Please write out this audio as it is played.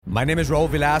My name is Raul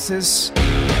Villacis,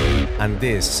 and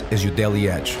this is your Daily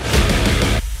Edge.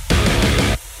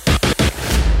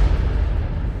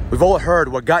 We've all heard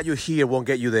what got you here won't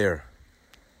get you there.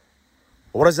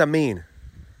 What does that mean?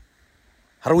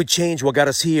 How do we change what got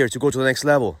us here to go to the next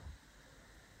level?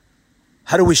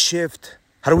 How do we shift?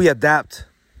 How do we adapt?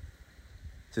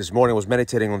 This morning I was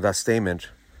meditating on that statement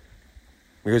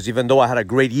because even though I had a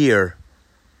great year,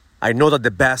 I know that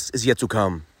the best is yet to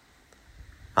come.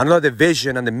 I know that the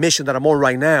vision and the mission that I'm on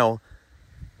right now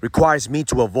requires me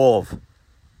to evolve,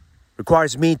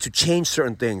 requires me to change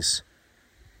certain things,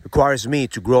 requires me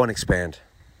to grow and expand.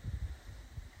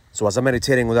 So as I'm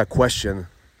meditating on that question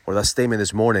or that statement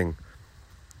this morning,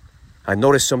 I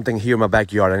noticed something here in my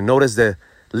backyard. I noticed the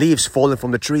leaves falling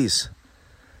from the trees.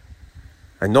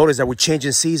 I noticed that we're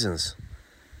changing seasons,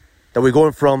 that we're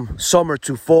going from summer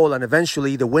to fall, and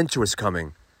eventually the winter is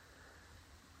coming.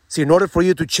 See, in order for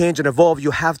you to change and evolve,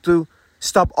 you have to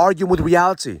stop arguing with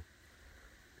reality.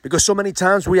 Because so many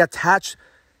times we attach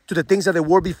to the things that they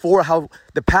were before, how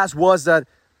the past was, that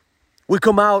we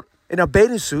come out in our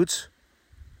bathing suits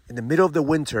in the middle of the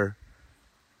winter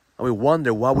and we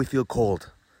wonder why we feel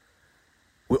cold.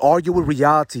 We argue with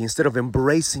reality instead of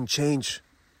embracing change.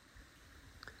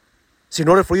 See, in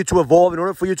order for you to evolve, in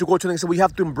order for you to go to the next level, we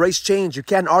have to embrace change. You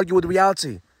can't argue with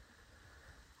reality.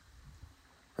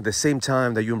 At the same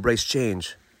time that you embrace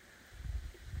change,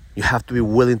 you have to be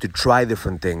willing to try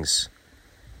different things.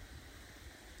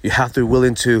 You have to be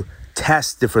willing to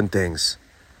test different things.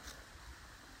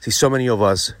 See, so many of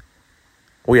us,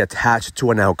 we attach to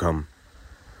an outcome.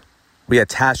 We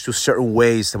attach to certain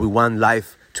ways that we want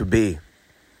life to be.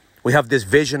 We have this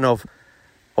vision of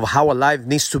how a life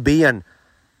needs to be and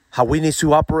how we need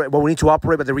to operate, what we need to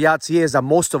operate. But the reality is that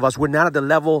most of us, we're not at the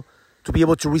level to be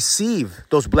able to receive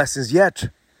those blessings yet.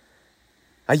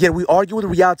 And yet we argue with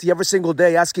reality every single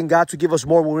day, asking God to give us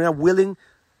more when we're not willing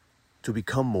to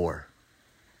become more.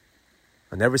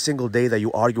 And every single day that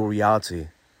you argue with reality,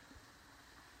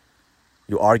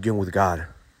 you're arguing with God.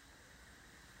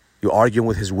 You're arguing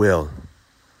with His will.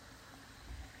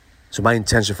 So my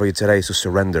intention for you today is to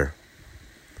surrender.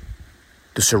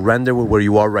 To surrender with where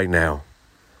you are right now.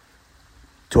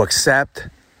 To accept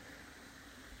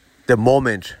the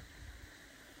moment,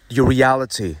 your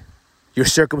reality, your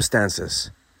circumstances.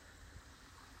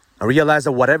 And realize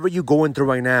that whatever you're going through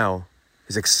right now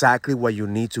is exactly what you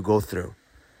need to go through.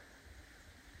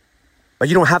 But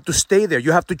you don't have to stay there.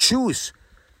 You have to choose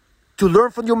to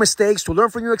learn from your mistakes, to learn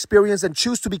from your experience, and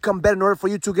choose to become better in order for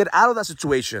you to get out of that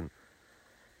situation.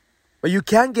 But you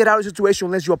can't get out of the situation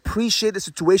unless you appreciate the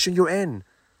situation you're in.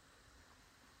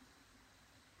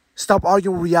 Stop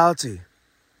arguing with reality.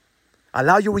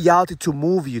 Allow your reality to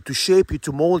move you, to shape you,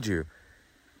 to mold you.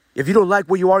 If you don't like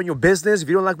where you are in your business, if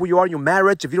you don't like where you are in your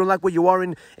marriage, if you don't like where you are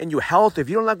in your health, if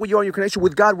you don't like where you are in your connection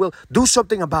with God, well, do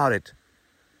something about it.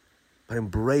 But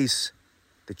embrace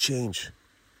the change.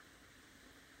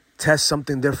 Test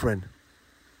something different.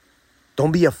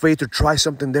 Don't be afraid to try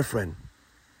something different.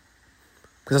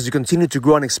 Because as you continue to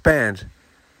grow and expand,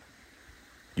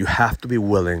 you have to be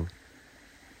willing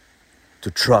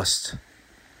to trust.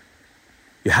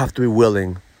 You have to be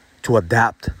willing to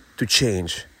adapt to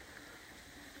change.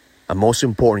 And most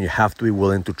important, you have to be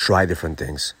willing to try different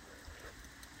things.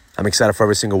 I'm excited for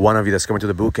every single one of you that's coming to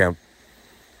the boot camp.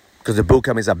 Because the boot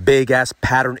camp is a big-ass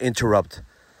pattern interrupt.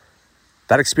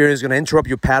 That experience is going to interrupt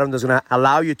your pattern. That's going to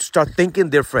allow you to start thinking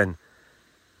different.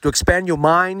 To expand your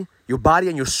mind, your body,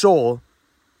 and your soul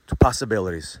to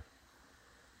possibilities.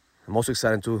 I'm also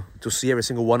excited to see every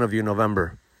single one of you in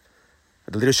November.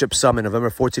 At the Leadership Summit, November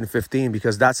 14 and 15.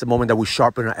 Because that's the moment that we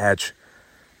sharpen our edge.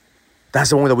 That's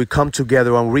the moment that we come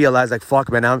together and realize, like, fuck,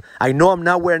 man, I know I'm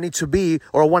not where I need to be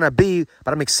or I want to be,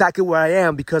 but I'm exactly where I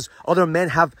am because other men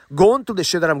have gone through the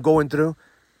shit that I'm going through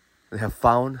and have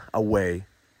found a way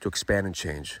to expand and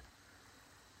change.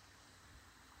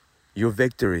 Your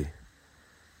victory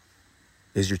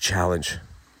is your challenge.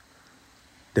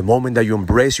 The moment that you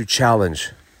embrace your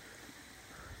challenge,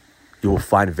 you will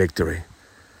find victory.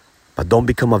 But don't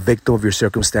become a victim of your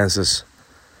circumstances.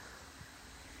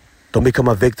 Don't become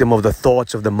a victim of the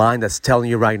thoughts of the mind that's telling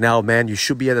you right now, man, you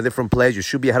should be at a different place. You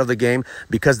should be ahead of the game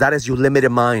because that is your limited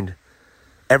mind.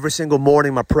 Every single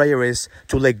morning, my prayer is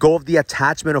to let go of the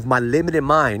attachment of my limited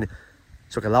mind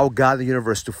so I can allow God and the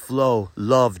universe to flow,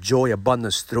 love, joy,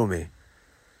 abundance through me.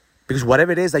 Because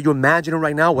whatever it is that you're imagining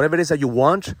right now, whatever it is that you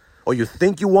want or you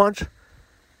think you want,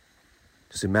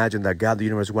 just imagine that God, the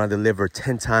universe, is going to deliver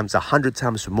 10 times, 100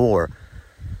 times more.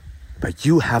 But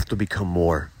you have to become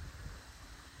more.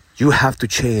 You have to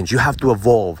change. You have to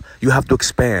evolve. You have to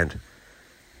expand.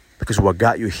 Because what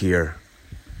got you here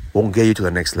won't get you to the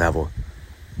next level.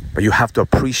 But you have to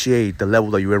appreciate the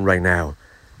level that you're in right now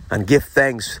and give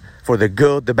thanks for the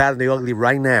good, the bad, and the ugly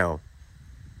right now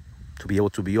to be able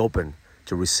to be open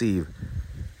to receive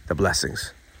the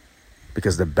blessings,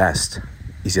 because the best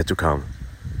is yet to come.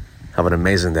 Have an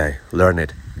amazing day. Learn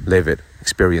it, live it,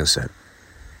 experience it.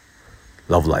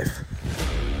 Love life.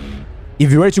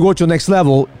 If you're ready to go to the next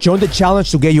level, join the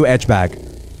challenge to get your edge back.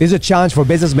 This is a challenge for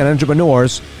businessmen and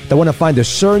entrepreneurs that want to find the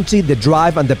certainty, the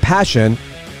drive, and the passion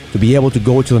to be able to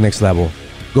go to the next level.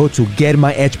 Go to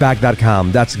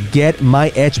getmyedgeback.com. That's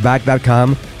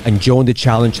getmyedgeback.com and join the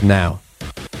challenge now.